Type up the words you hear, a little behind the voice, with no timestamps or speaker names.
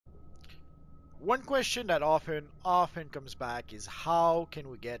One question that often comes back is how can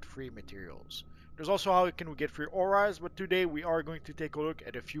we get free materials? There's also how can we get free auras, but today we are going to take a look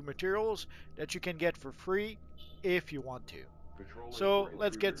at a few materials that you can get for free if you want to. Patrolling So for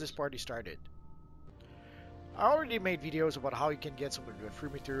let's get this intruders. party started. I already made videos about how you can get some of the free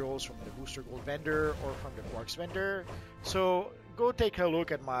materials from the Booster Gold vendor or from the Quarks vendor. So go take a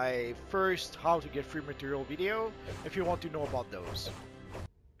look at my first how to get free material video if you want to know about those.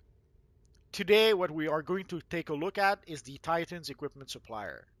 Today, what we are going to take a look at is the Titan's equipment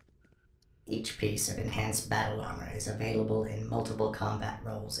supplier. Each piece of enhanced battle armor is available in multiple combat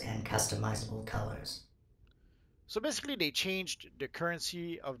roles and customizable colors. So basically, they changed the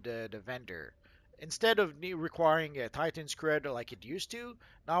currency of the vendor. Instead of requiring a Titan's cred like it used to,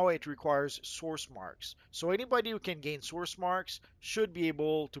 now it requires source marks. So anybody who can gain source marks should be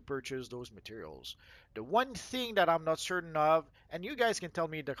able to purchase those materials. The one thing that I'm not certain of, and you guys can tell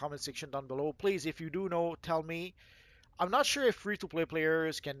me in the comment section down below, please, if you do know, tell me. I'm not sure if free-to-play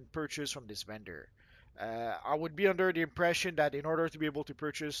players can purchase from this vendor. I would be under the impression that in order to be able to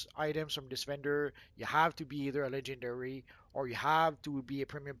purchase items from this vendor, you have to be either a legendary or you have to be a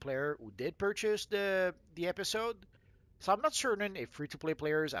premium player who did purchase the episode. So I'm not certain if free-to-play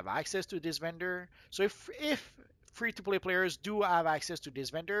players have access to this vendor. So if free-to-play players do have access to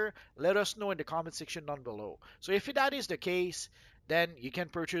this vendor, let us know in the comment section down below. So if that is the case, then you can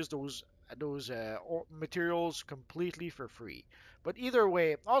purchase those materials completely for free. But either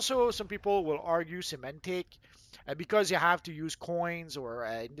way, also some people will argue semantic, because you have to use coins or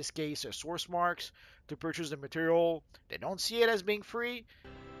in this case source marks to purchase the material. They don't see it as being free.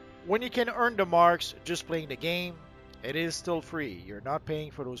 When you can earn the marks just playing the game, it is still free. You're not paying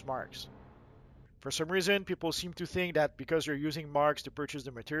for those marks. For some reason, people seem to think that because you're using marks to purchase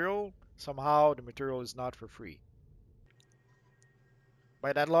the material, somehow the material is not for free.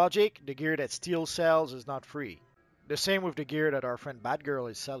 By that logic, the gear that Steel sells is not free. The same with the gear that our friend Batgirl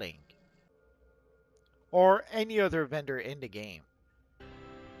is selling. Or any other vendor in the game.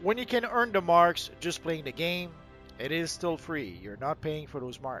 When you can earn the marks just playing the game, it is still free. You're not paying for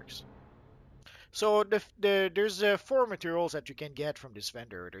those marks. So there's four materials that you can get from this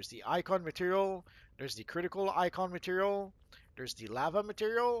vendor. There's the icon material, there's the critical icon material, there's the lava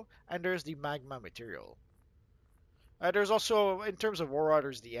material, and there's the magma material. There's also, in terms of aura,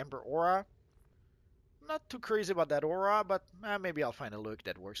 there's the Ember aura. Not too crazy about that aura, but maybe I'll find a look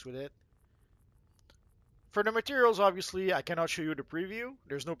that works with it. For the materials, obviously, I cannot show you the preview.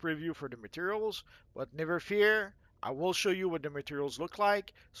 There's no preview for the materials, but never fear. I will show you what the materials look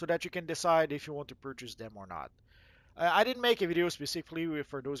like so that you can decide if you want to purchase them or not. I didn't make a video specifically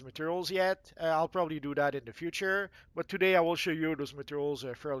for those materials yet. I'll probably do that in the future, but today I will show you those materials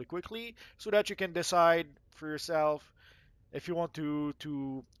fairly quickly so that you can decide for yourself if you want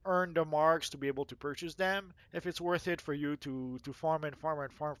to earn the marks to be able to purchase them, if it's worth it for you to farm and farm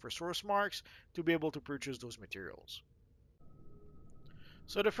and farm for source marks to be able to purchase those materials.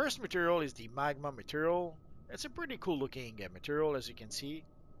 So the first material is the magma material. It's a pretty cool looking material, as you can see.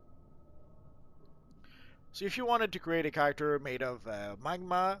 So if you wanted to create a character made of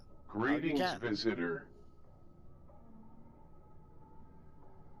magma, you Greetings, can. visitor.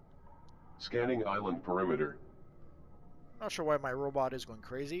 Scanning island perimeter. Not sure why my robot is going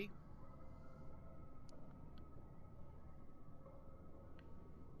crazy.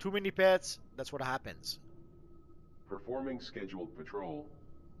 Too many pets, that's what happens. Performing scheduled patrol.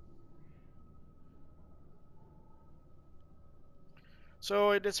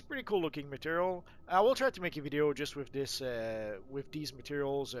 So it's a pretty cool looking material. I will try to make a video just with these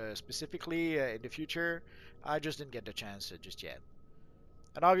materials specifically in the future. I just didn't get the chance just yet.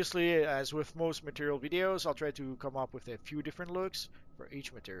 And obviously, as with most material videos, I'll try to come up with a few different looks for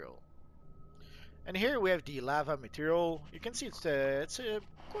each material. And here we have the lava material. You can see it's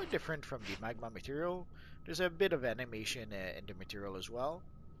quite different from the magma material. There's a bit of animation in the material as well.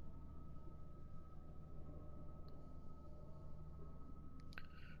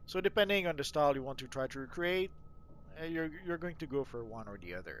 So depending on the style you want to try to recreate, you're going to go for one or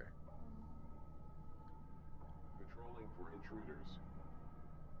the other. Patrolling for intruders.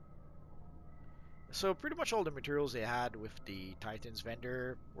 So pretty much all the materials they had with the Titans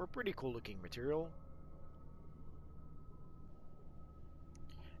vendor were pretty cool looking material.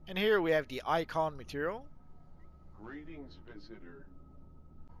 And here we have the icon material. Greetings, visitor.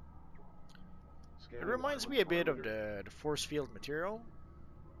 It reminds me a bit of the force field material.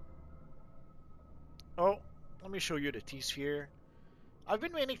 Oh, let me show you the T-sphere. I've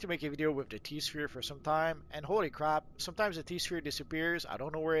been meaning to make a video with the T-sphere for some time, and holy crap, sometimes the T-sphere disappears, I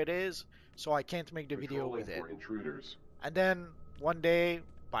don't know where it is, so I can't make the video with it. Intruders. And then, one day,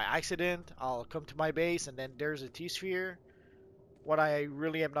 by accident, I'll come to my base and then there's a T-sphere. What I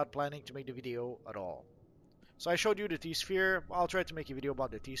really am not planning to make the video at all. So I showed you the T-sphere. I'll try to make a video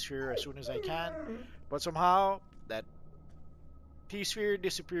about the T-sphere as soon as I can. But somehow that T-sphere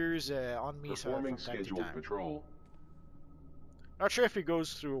disappears on me Performing from time to scheduled time. patrol. Not sure if it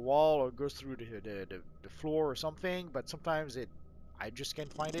goes through a wall or goes through the floor or something, but sometimes I just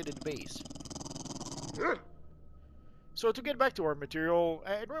can't find it in the base. So to get back to our material,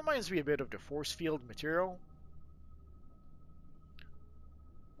 it reminds me a bit of the force field material.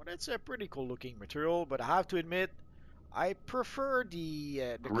 Well, it's a pretty cool looking material, but I have to admit, I prefer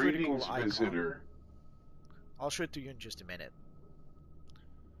the critical Greetings, icon. visitor. I'll show it to you in just a minute.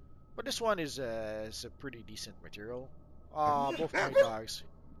 But this one is a pretty decent material. Ah, both my dogs.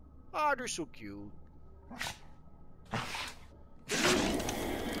 Ah, they're so cute.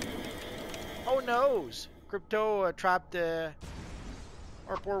 Oh no! Crypto trapped our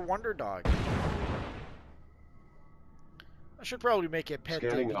poor Wonder Dog. I should probably make a pet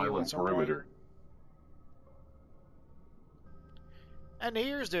Scanning video at island some point. perimeter. And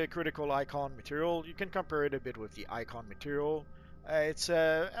here's the critical icon material. You can compare it a bit with the icon material. It's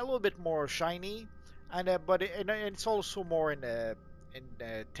a little bit more shiny, and but it's also more in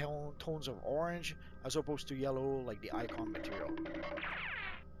tones of orange as opposed to yellow like the icon material.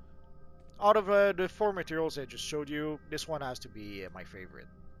 Out of the four materials I just showed you, this one has to be my favorite.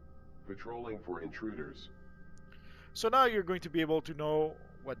 Patrolling for intruders. So now you're going to be able to know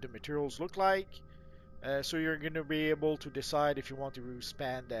what the materials look like. So you're going to be able to decide if you want to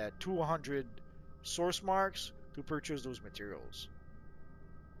spend 200 source marks to purchase those materials.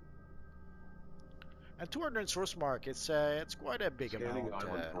 And 200 source mark, it's quite a big Scanning amount.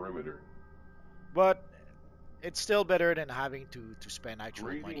 island perimeter. But it's still better than having to spend actual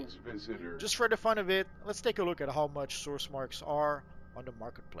money. Greetings, visitor. Just for the fun of it, let's take a look at how much source marks are on the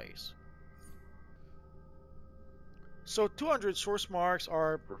marketplace. So 200 source marks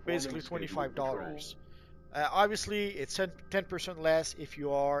are basically $25. Obviously, it's 10% less if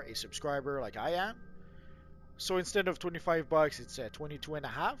you are a subscriber like I am. So instead of 25 bucks, it's 22 and a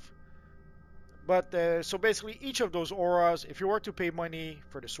half. But so basically, each of those auras, if you were to pay money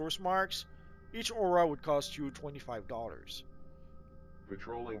for the source marks, each aura would cost you $25.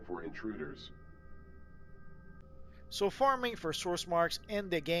 Patrolling for intruders. So farming for source marks in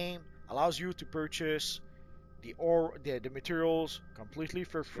the game allows you to purchase the materials completely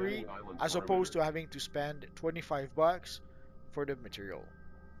for free, as opposed to having to spend 25 bucks for the material.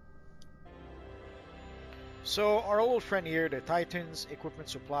 So our old friend here, the Titans equipment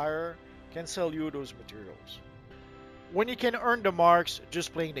supplier, can sell you those materials. When you can earn the marks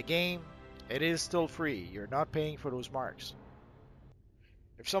just playing the game, it is still free. You're not paying for those marks.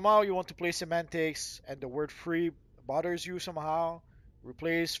 If somehow you want to play semantics and the word free bothers you somehow,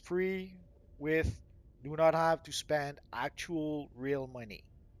 replace free with do not have to spend actual real money.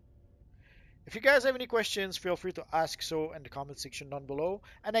 If you guys have any questions, feel free to ask so in the comment section down below.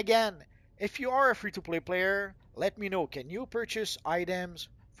 And again, if you are a free-to-play player, let me know, can you purchase items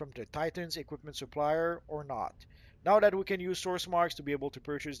from the Titans equipment supplier or not? Now that we can use source marks to be able to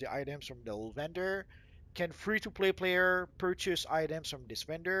purchase the items from the vendor, can free-to-play player purchase items from this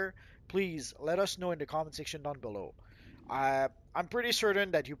vendor? Please let us know in the comment section down below. I'm pretty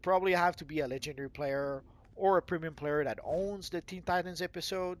certain that you probably have to be a legendary player or a premium player that owns the Teen Titans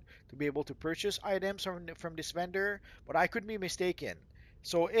episode to be able to purchase items from this vendor, but I could be mistaken.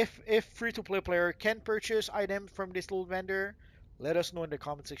 So if free-to-play player can purchase items from this little vendor, let us know in the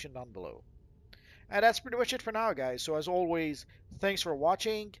comment section down below. And that's pretty much it for now, guys. So as always, thanks for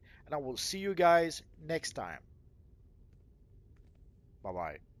watching, and I will see you guys next time.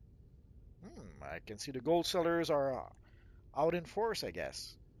 Bye-bye. I can see the gold sellers are out in force, I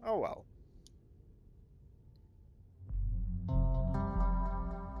guess. Oh well.